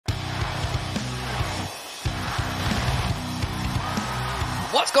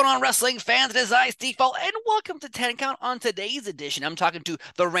What's going on, wrestling fans? It is I, Steve Fall, and welcome to 10 Count. On today's edition, I'm talking to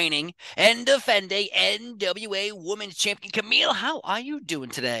the reigning and defending NWA Women's Champion, Kamille. How are you doing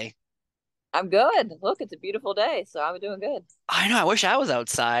today? I'm good. Look, it's a beautiful day, so I'm doing good. I know, I wish I was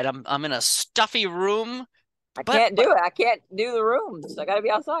outside. I'm in a stuffy room, I but can't do it. I can't do the rooms. I got to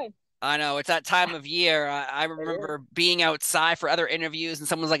be outside. I know it's that time of year. I It is. remember being outside for other interviews, and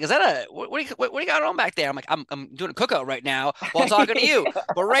someone's like, "Is that a what do you got on back there?" I'm like, "I'm doing a cookout right now while talking to you."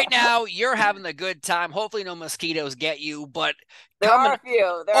 But right now, you're having a good time. Hopefully, no mosquitoes get you. But There are coming, a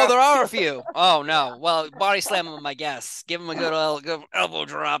few. There oh, are a there are a few. few. Oh no. Well, body slam them, I guess. Give them a good elbow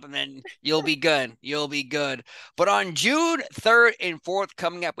drop, and then you'll be good. You'll be good. But on June 3rd and 4th,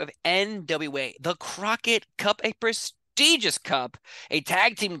 coming up with NWA, the Crocket Cup, a prestigious cup, a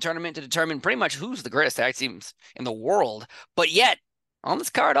tag team tournament to determine pretty much who's the greatest tag teams in the world. But yet, on this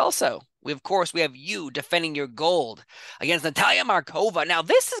card also, we have you defending your gold against Natalia Markova. Now,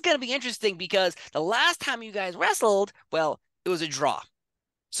 this is going to be interesting because the last time you guys wrestled, well, it was a draw.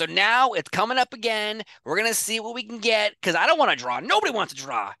 So now it's coming up again. We're going to see what we can get because I don't want to draw. Nobody wants to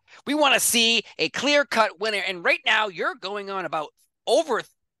draw. We want to see a clear-cut winner. And right now, you're going on about over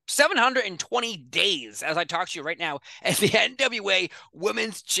 720 days as I talk to you right now as the NWA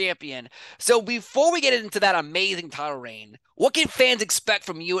Women's Champion. So before we get into that amazing title reign, what can fans expect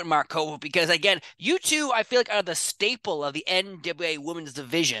from you and Markova? Because again, you two, I feel like, are the staple of the NWA Women's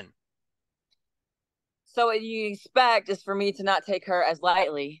Division. So what you expect is for me to not take her as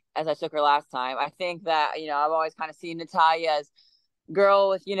lightly as I took her last time. I think that, I've always kind of seen Natalia as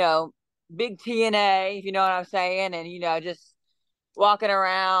girl with, big TNA, if you know what I'm saying, and, just walking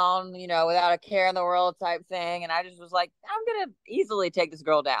around, without a care in the world type thing. And I just was like, I'm going to easily take this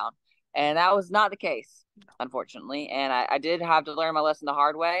girl down. And that was not the case, unfortunately. And I did have to learn my lesson the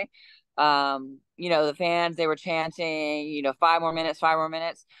hard way. The fans, they were chanting, 5 more minutes, 5 more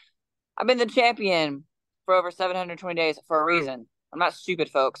minutes. I've been the champion for over 720 days for a reason. I'm not stupid,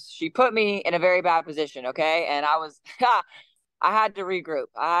 folks. She put me in a very bad position, okay? And I had to regroup.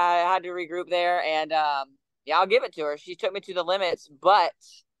 I had to regroup there, and yeah, I'll give it to her. She took me to the limits, but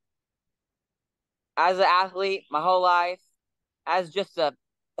as an athlete, my whole life, as just a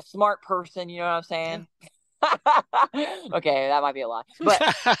smart person, you know what I'm Yeah. saying? Okay, that might be a lie, but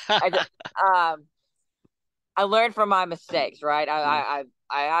I just, um, I learned from my mistakes, right? Mm.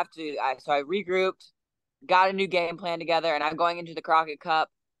 I have to. So I regrouped, got a new game plan together, and I'm going into the Crockett Cup.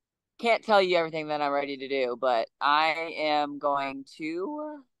 Can't tell you everything that I'm ready to do, but I am going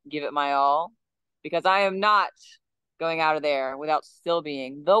to give it my all because I am not going out of there without still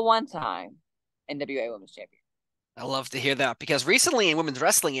being the one time NWA Women's Champion. I love to hear that because recently in women's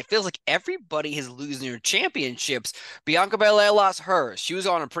wrestling, it feels like everybody is losing their championships. Bianca Belair lost hers. She was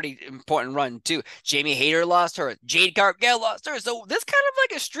on a pretty important run too. Jamie Hayter lost hers. Jade Cargill lost hers. So this kind of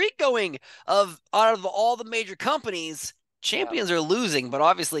like a streak going of out of all the major companies, Yeah. champions are losing. But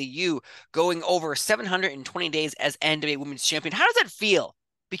obviously, you going over 720 days as NWA Women's Champion. How does that feel?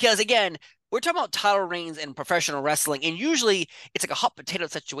 Because again, we're talking about title reigns in professional wrestling, and usually it's like a hot potato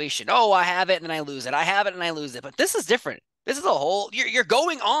situation. Oh, I have it and then I lose it. I have it and I lose it. But this is different. This is a whole. You're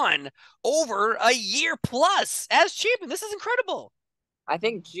going on over a year plus as champion. This is incredible. I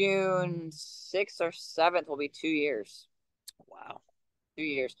think June 6th or 7th will be 2 years. Wow. 2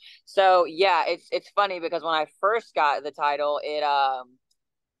 years. So yeah, it's funny because when I first got the title, I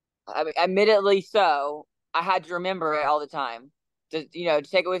mean, admittedly so, I had to remember it all the time. To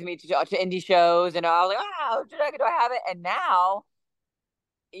take it with me to indie shows, and I was like, oh, do I have it? And now,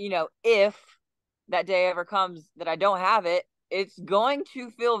 if that day ever comes that I don't have it, it's going to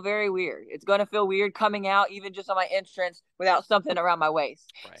feel very weird. It's going to feel weird coming out even just on my entrance without something around my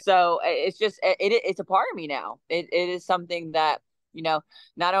waist. Right. So it's just it's a part of me now. It is something that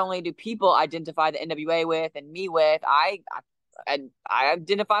not only do people identify the NWA with and me with, I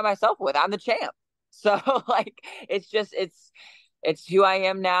identify myself with. I'm the champ. So like it's who I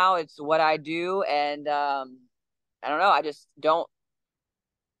am now. It's what I do, and I don't know. I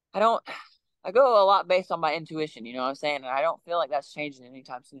don't. I go a lot based on my intuition. You know what I'm saying? And I don't feel like that's changing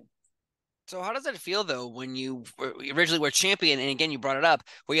anytime soon. So how does it feel though when you originally were champion and again you brought it up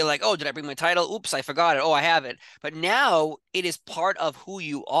where you're like, oh, did I bring my title? Oops, I forgot it. Oh, I have it. But now it is part of who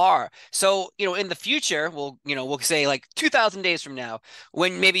you are. So, in the future, we'll say like 2000 days from now,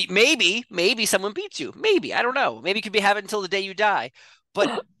 when maybe someone beats you. Maybe, I don't know. Maybe you could be having until the day you die.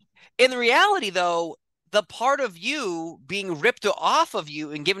 But in the reality though, the part of you being ripped off of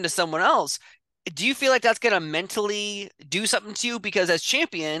you and given to someone else, do you feel like that's going to mentally do something to you? Because as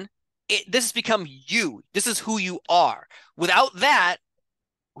champion, this has become you. This is who you are. Without that,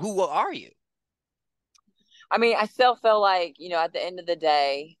 who are you? I mean, I still feel like, at the end of the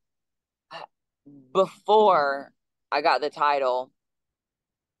day, before I got the title,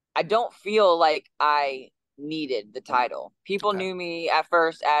 I don't feel like I needed the title. People Okay. knew me at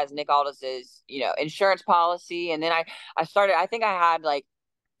first as Nick Aldis's, insurance policy. And then I started, I think I had like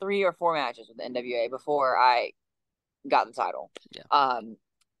 3 or 4 matches with the NWA before I got the title. Yeah.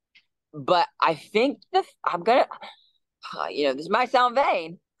 But I think I'm gonna, this might sound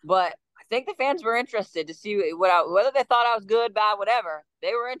vain, but I think the fans were interested to see whether they thought I was good, bad, whatever.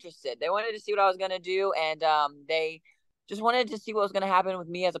 They were interested. They wanted to see what I was gonna do, and they just wanted to see what was gonna happen with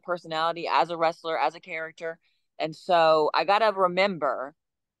me as a personality, as a wrestler, as a character. And so I gotta remember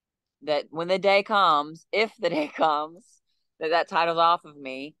that when the day comes, if the day comes, that title's off of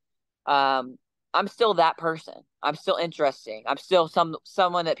me, I'm still that person. I'm still interesting. I'm still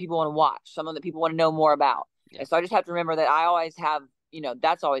someone that people want to watch, someone that people want to know more about. Yeah. And so I just have to remember that I always have,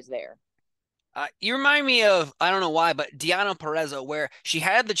 that's always there. You remind me of, I don't know why, but Deonna Purrazzo, where she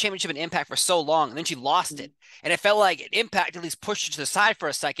had the championship in Impact for so long, and then she lost it. And it felt like Impact at least pushed her to the side for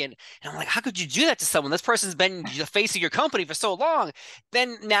a second. And I'm like, how could you do that to someone? This person's been the face of your company for so long.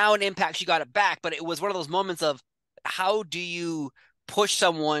 Then now in Impact, she got it back. But it was one of those moments of, how do you push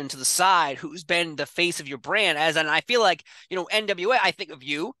someone to the side who's been the face of your brand? And I feel like, NWA, I think of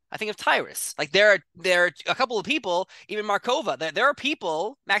you, I think of Tyrus. Like there are a couple of people, even Markova, there are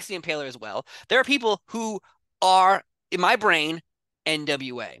people, Maxie Impaler as well. There are people who are, in my brain,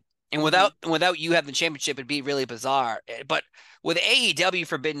 NWA. And without you having the championship, it'd be really bizarre. But with AEW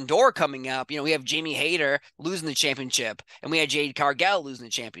Forbidden Door coming up, we have Jamie Hayter losing the championship, and we had Jade Cargill losing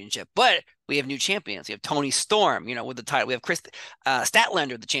the championship. But we have new champions. We have Toni Storm, with the title. We have Chris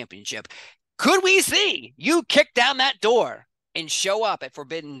Statlander, the championship. Could we see you kick down that door and show up at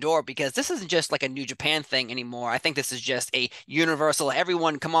Forbidden Door? Because this isn't just like a New Japan thing anymore. I think this is just a universal,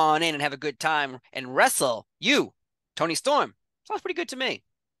 everyone come on in and have a good time and wrestle you, Toni Storm. Sounds pretty good to me.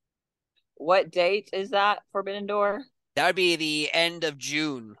 What date is that, Forbidden Door? That would be the end of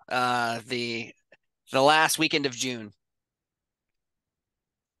June, the last weekend of June.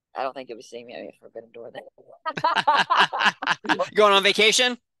 I don't think you'll be seeing me at Forbidden Door then. Going on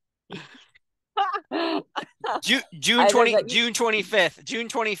vacation? June 25th. June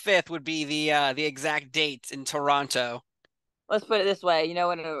 25th would be the exact date in Toronto. Let's put it this way.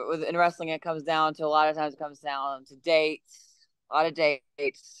 In wrestling, it comes down to, a lot of times it comes down to dates. A lot of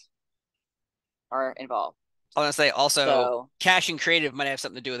dates are involved. I was gonna say also Cash and Creative might have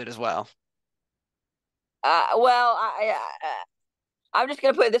something to do with it as well. Well, I'm just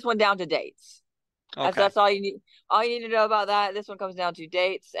gonna put this one down to dates. Okay. That's all you need. All you need to know about that. This one comes down to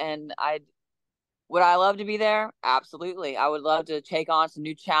dates, and would I love to be there? Absolutely. I would love to take on some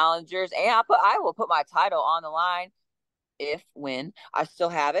new challengers, and I will put my title on the line when I still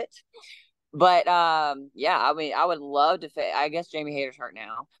have it. But yeah, I mean, I would love to. I guess Jamie Hayter's hurt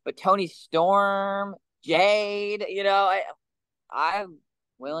now, but Toni Storm, Jade, I'm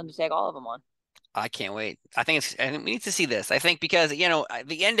willing to take all of them on. I can't wait. I think we need to see this. I think because the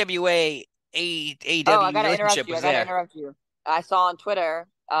NWA AEW I gotta interrupt you. I saw on Twitter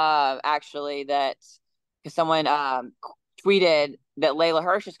actually that because someone tweeted that Layla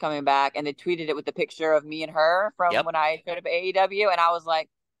Hirsch is coming back, and they tweeted it with the picture of me and her from when I showed up at AEW, and I was like,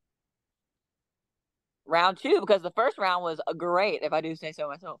 round 2, because the first round was great, if I do say so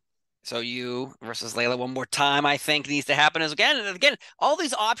myself. So you versus Layla one more time, I think, needs to happen. As again, all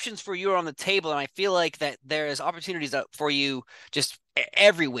these options for you are on the table, and I feel like that there's opportunities for you just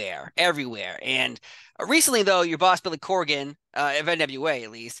everywhere. And recently, though, your boss Billy Corgan, of NWA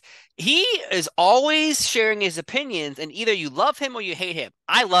at least, he is always sharing his opinions, and either you love him or you hate him.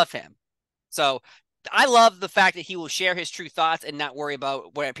 I love him, so I love the fact that he will share his true thoughts and not worry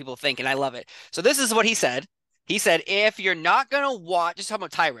about what people think, and I love it. So this is what he said. He said, if you're not going to watch, just talking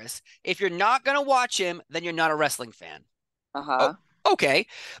about Tyrus, if you're not going to watch him, then you're not a wrestling fan. Uh-huh. Oh, okay.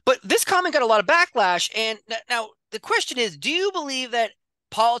 But this comment got a lot of backlash. And now the question is, do you believe that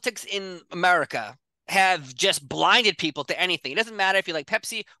politics in America have just blinded people to anything? It doesn't matter if you like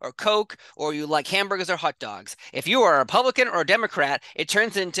Pepsi or Coke or you like hamburgers or hot dogs. If you are a Republican or a Democrat, it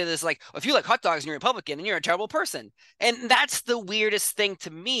turns into this like, if you like hot dogs and you're a Republican, then you're a terrible person. And that's the weirdest thing to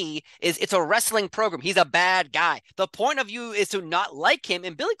me, is it's a wrestling program. He's a bad guy. The point of view is to not like him.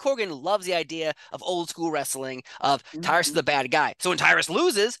 And Billy Corgan loves the idea of old school wrestling, of Tyrus is the bad guy. So when Tyrus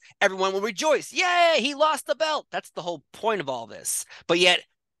loses, everyone will rejoice. Yay, he lost the belt. That's the whole point of all this. But yet,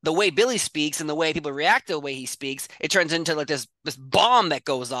 the way Billy speaks and the way people react to the way he speaks, it turns into like this bomb that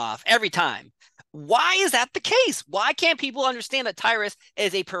goes off every time. Why is that the case? Why can't people understand that Tyrus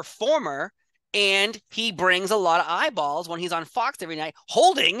is a performer and he brings a lot of eyeballs when he's on Fox every night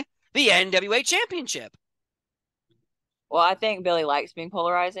holding the NWA championship? Well, I think Billy likes being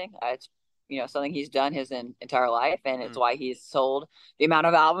polarizing. It's something he's done his entire life, and it's why he's sold the amount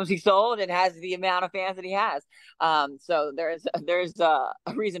of albums he sold and has the amount of fans that he has. So there's a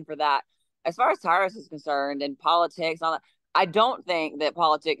reason for that. As far as Tyrus is concerned and politics, and all that, I don't think that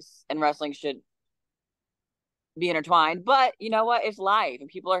politics and wrestling should be intertwined. But you know what? It's life, and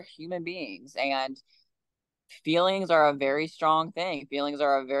people are human beings, and feelings are a very strong thing. Feelings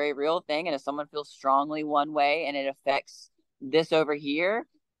are a very real thing. And if someone feels strongly one way and it affects this over here,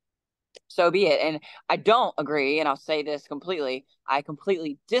 so be it. And I don't agree, and I'll say this completely, I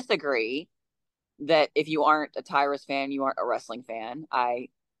completely disagree that if you aren't a Tyrus fan, you aren't a wrestling fan. I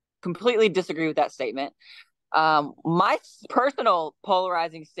completely disagree with that statement. My personal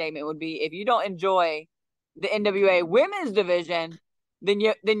polarizing statement would be if you don't enjoy the NWA women's division, then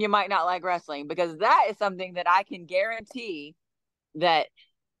you might not like wrestling, because that is something that I can guarantee that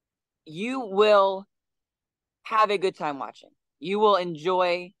you will have a good time watching. You will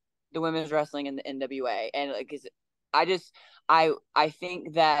enjoy the women's wrestling in the NWA, and because I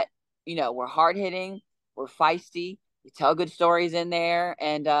think that we're hard hitting, we're feisty, we tell good stories in there,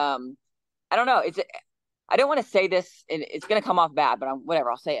 and I don't know. I don't want to say this, and it's going to come off bad, but whatever.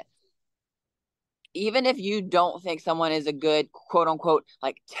 I'll say it. Even if you don't think someone is a good quote unquote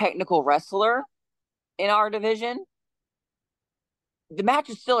like technical wrestler in our division, the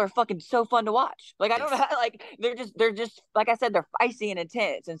matches still are fucking so fun to watch. Like I don't know, like they're just like I said, they're feisty and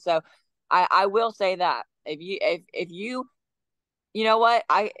intense. And so I will say that if you know what,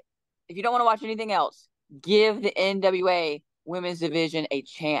 if you don't want to watch anything else, give the NWA women's division a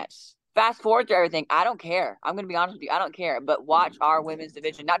chance. Fast forward through everything. I don't care. I'm going to be honest with you. I don't care. But watch our women's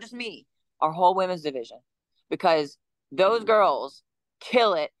division, not just me, our whole women's division, because those girls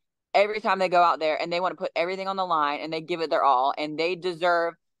kill it every time they go out there, and they want to put everything on the line, and they give it their all, and they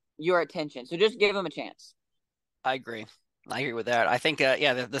deserve your attention. So just give them a chance. I agree. I agree with that. I think,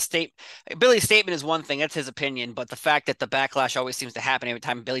 Billy's statement is one thing. That's his opinion. But the fact that the backlash always seems to happen every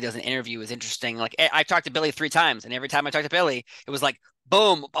time Billy does an interview is interesting. Like I talked to Billy 3 times, and every time I talked to Billy, it was like,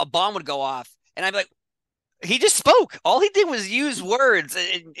 boom, a bomb would go off. And I'd be like, he just spoke. All he did was use words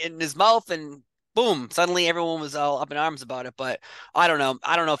in his mouth, and boom, suddenly everyone was all up in arms about it. But I don't know.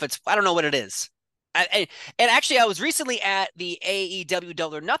 I don't know what it is. And actually, I was recently at the AEW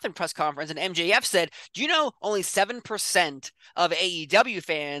Double or Nothing press conference, and MJF said, "Do you know only 7% of AEW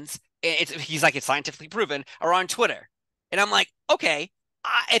fans?" He's like, "It's scientifically proven," are on Twitter, and I'm like, "Okay,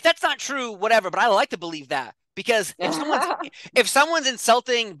 if that's not true, whatever." But I like to believe that, because if someone's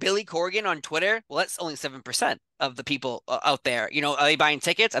insulting Billy Corgan on Twitter, well, that's only 7% of the people out there. Are they buying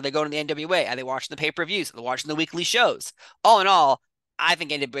tickets? Are they going to the NWA? Are they watching the pay-per-views? Are they watching the weekly shows? All in all, I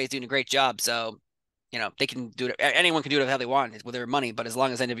think NWA is doing a great job. So they can do it. Anyone can do it how they want with their money, but as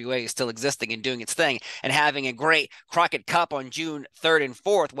long as NWA is still existing and doing its thing and having a great Crocket Cup on June 3rd and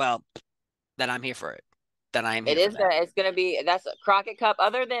 4th, well, then I'm here for it. Then I am here for that. It's going to be, that's a Crocket Cup.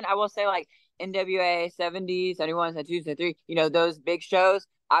 Other than, I will say, like NWA 70, 71, 72, 73, those big shows,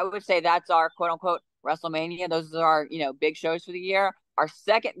 I would say that's our quote unquote WrestleMania. Those are our, big shows for the year. Our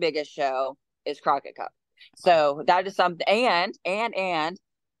second biggest show is Crocket Cup. So that is something, and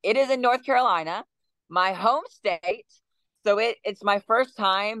it is in North Carolina, my home state. So it's my first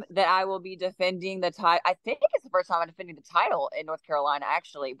time that I will be defending the title. I think it's the first time I'm defending the title in North Carolina,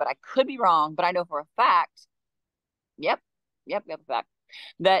 actually, but I could be wrong. But I know for a fact, fact,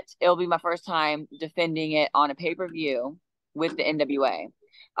 that it'll be my first time defending it on a pay-per-view with the NWA.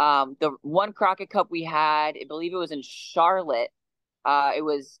 The one Crockett Cup we had, I believe it was in Charlotte. It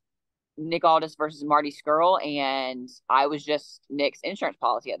was Nick Aldis versus Marty Skrull, and I was just Nick's insurance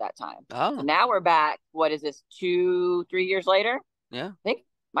policy at that time. Oh. So now we're back. What is this, 2-3 years later? Yeah. I think it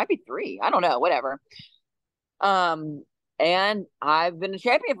might be 3. I don't know, whatever. And I've been a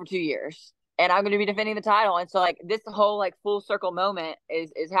champion for 2 years, and I'm going to be defending the title. And so like this whole like full circle moment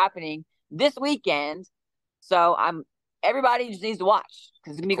is happening this weekend. So everybody just needs to watch,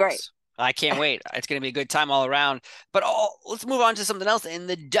 because it's going to be great. I can't wait. It's going to be a good time all around. But let's move on to something else. In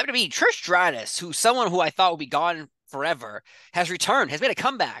the WWE, Trish Stratus, someone who I thought would be gone forever, has returned, has made a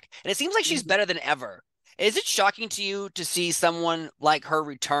comeback. And it seems like she's better than ever. Is it shocking to you to see someone like her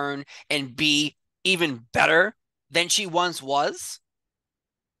return and be even better than she once was?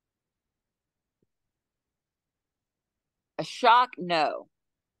 A shock? No.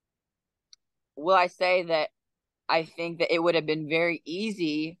 Will I say that I think that it would have been very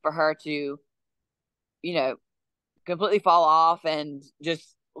easy for her to, completely fall off and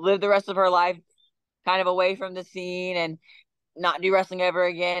just live the rest of her life kind of away from the scene and not do wrestling ever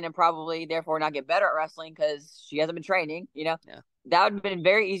again, and probably therefore not get better at wrestling because she hasn't been training, Yeah. That would have been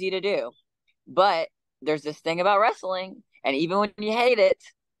very easy to do. But there's this thing about wrestling, and even when you hate it,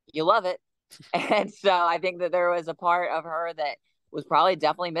 you love it. And so I think that there was a part of her that was probably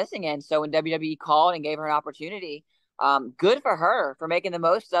definitely missing. And so when WWE called and gave her an opportunity, good for her for making the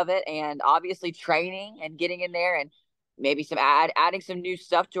most of it, and obviously training and getting in there, and maybe adding some new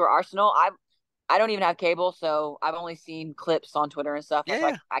stuff to her arsenal. I don't even have cable, so I've only seen clips on Twitter and stuff. So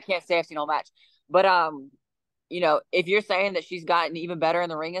Yeah. I can't say I've seen a whole match. But if you're saying that she's gotten even better in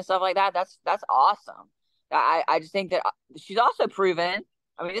the ring and stuff like that, that's awesome. I just think that she's also proven.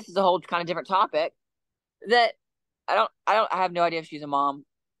 I mean, this is a whole kind of different topic. That I have no idea if she's a mom.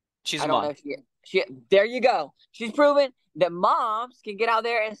 She's I a don't mom. know if she. There you go. She's proven that moms can get out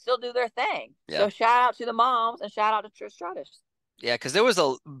there and still do their thing. Yeah. So shout out to the moms and shout out to Trish Stratus. Yeah, because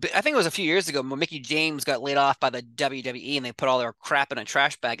I think it was a few years ago when Mickie James got laid off by the WWE and they put all their crap in a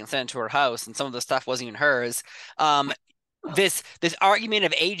trash bag and sent it to her house, and some of the stuff wasn't even hers. This argument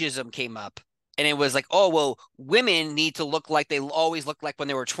of ageism came up, and it was like, oh, well, women need to look like they always looked like when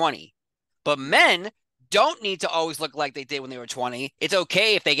they were 20, but men don't need to always look like they did when they were 20. It's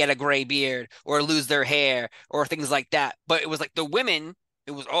okay if they get a gray beard or lose their hair or things like that. But it was like the women,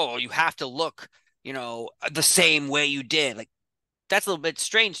 it was, oh, you have to look, the same way you did. Like, that's a little bit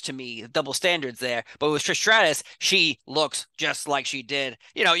strange to me, the double standards there. But with Trish Stratus, she looks just like she did.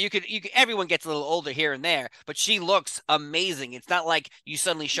 Everyone gets a little older here and there, but she looks amazing. It's not like you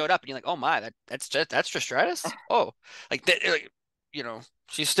suddenly showed up and you're like, oh my, that's Trish Stratus. Oh, like that,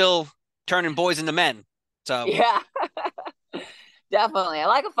 she's still turning boys into men. So yeah, definitely. I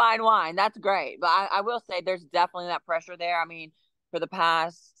like a fine wine. That's great. But I will say there's definitely that pressure there. I mean, for the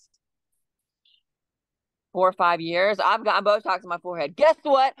past 4 or 5 years, I've gotten Botox in my forehead. Guess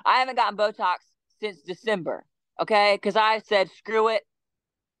what? I haven't gotten Botox since December. Okay, because I said screw it.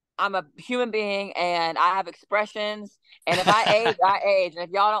 I'm a human being and I have expressions. And if I age, I age. And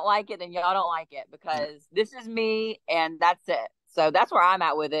if y'all don't like it, then y'all don't like it, because this is me and that's it. So that's where I'm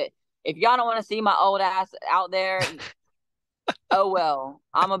at with it. If y'all don't want to see my old ass out there, oh well.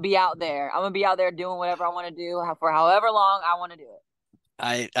 I'm gonna be out there. I'm gonna be out there doing whatever I want to do for however long I want to do it.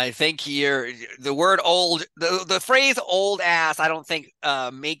 I think the word old, the phrase old ass, I don't think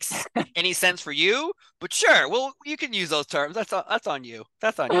makes any sense for you, but sure, well, you can use those terms. That's on you.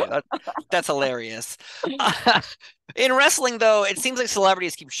 That's on you. That's hilarious. In wrestling, though, it seems like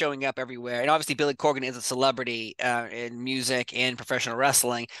celebrities keep showing up everywhere. And obviously, Billy Corgan is a celebrity in music and professional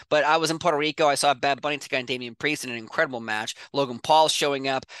wrestling. But I was in Puerto Rico. I saw Bad Bunny take on Damian Priest in an incredible match. Logan Paul's showing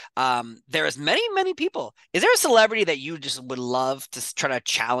up. There is many, many people. Is there a celebrity that you just would love to try to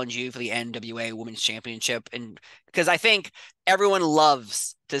challenge you for the NWA Women's Championship? And because I think everyone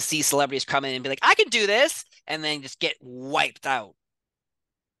loves to see celebrities come in and be like, I can do this, and then just get wiped out.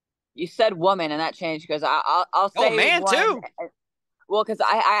 You said woman, and that changed because I'll say man one. too. Well, because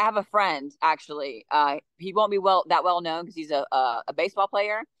I have a friend actually. He won't be that well known because he's a baseball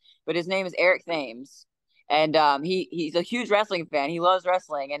player, but his name is Eric Thames, and he's a huge wrestling fan. He loves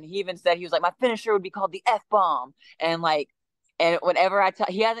wrestling, and he even said he was like, my finisher would be called the F bomb, and whenever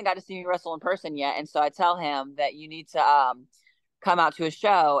he hasn't got to see me wrestle in person yet, and so I tell him that you need to come out to a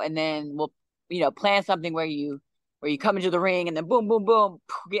show, and then we'll plan something where you come into the ring and then boom, boom, boom,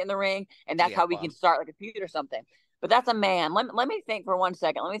 get in the ring. And that's how we can start like a feud or something. But that's a man. Let me think for 1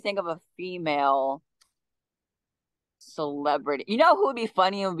 second. Let me think of a female celebrity. You know who would be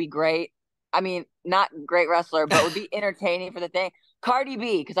funny and would be great? I mean, not great wrestler, but would be entertaining for the thing. Cardi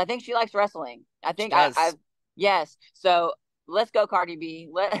B, because I think she likes wrestling. I think yes. So let's go, Cardi B.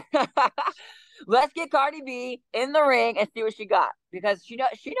 Let's get Cardi B in the ring and see what she got, because she knows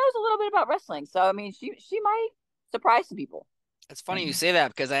a little bit about wrestling. So I mean, she might surprise some people. It's funny you say that,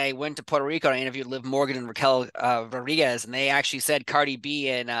 because I went to Puerto Rico and I interviewed Liv Morgan and Raquel Rodriguez, and they actually said Cardi B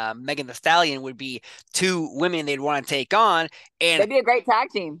and Megan Thee Stallion would be two women they'd want to take on. And they'd be a great tag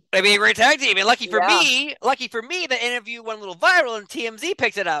team. They'd be a great tag team. And lucky for me, the interview went a little viral and TMZ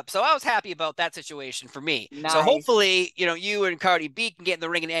picked it up. So I was happy about that situation for me. Nice. So hopefully, you and Cardi B can get in the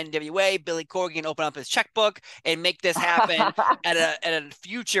ring in NWA. Billy Corgan can open up his checkbook and make this happen at a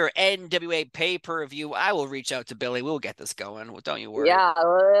future NWA pay-per-view. I will reach out to Billy. We'll get this going. Don't you worry. Yeah.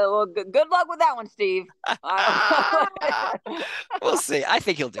 Well, good luck with that one, Steve. We'll see. I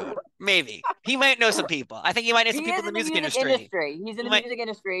think he'll do it. Maybe. He might know some people. I think he might know some people in the music industry. He's in the music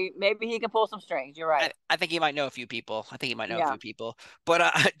industry. Maybe he can pull some strings. You're right. I think he might know a few people. A few people.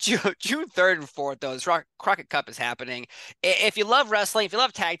 But June 3rd and 4th, though, this Crocket Cup is happening. If you love wrestling, if you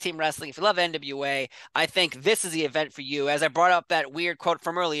love tag team wrestling, if you love NWA, I think this is the event for you. As I brought up that weird quote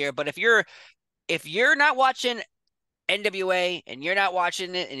from earlier, but if you're not watching NWA and you're not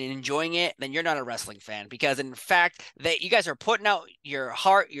watching it and enjoying it, then you're not a wrestling fan. Because in fact, that you guys are putting out your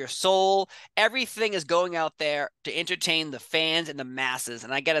heart, your soul, everything is going out there to entertain the fans and the masses.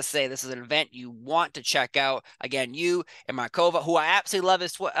 And I gotta say, this is an event you want to check out. Again, you and Markova, who I absolutely love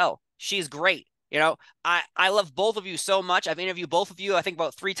as well. Oh, she's great. You know, I love both of you so much. I've interviewed both of you, I think,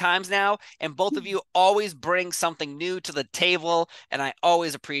 about 3 times now, and both of you always bring something new to the table, and I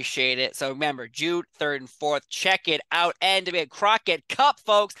always appreciate it. So remember, June 3rd and 4th, check it out. NWA Crocket Cup,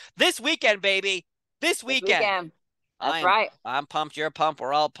 folks, this weekend, baby. This weekend. That's right. I'm pumped. You're pumped.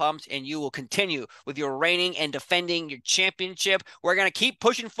 We're all pumped. And you will continue with your reigning and defending your championship. We're going to keep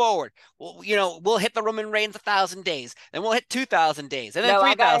pushing forward. We'll hit the Roman Reigns 1,000 days. Then we'll hit 2,000 days. And then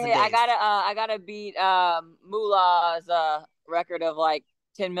 3,000 days. I gotta beat Moolah's record of like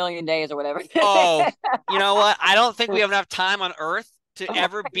 10 million days or whatever. Oh, you know what? I don't think we have enough time on Earth to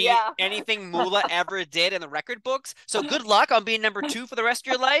ever beat anything Moolah ever did in the record books. So good luck on being number 2 for the rest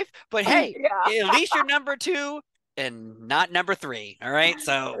of your life. But hey, at least you're number 2. And not number 3. All right.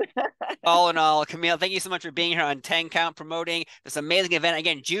 So all in all, Kamille, thank you so much for being here on 10 Count promoting this amazing event.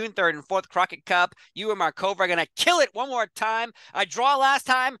 Again, June 3rd and 4th, Crocket Cup. You and Markova are going to kill it one more time. I draw last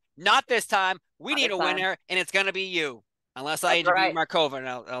time, not this time. We need a winner, and it's going to be you. Unless I interview Markova, and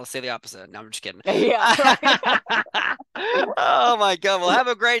I'll say the opposite. No, I'm just kidding. Yeah. Oh, my God. Well, have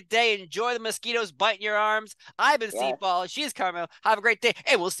a great day. Enjoy the mosquitoes biting your arms. I've been Seafall. She's Kamille. Have a great day.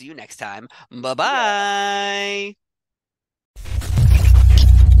 And we'll see you next time. Bye-bye.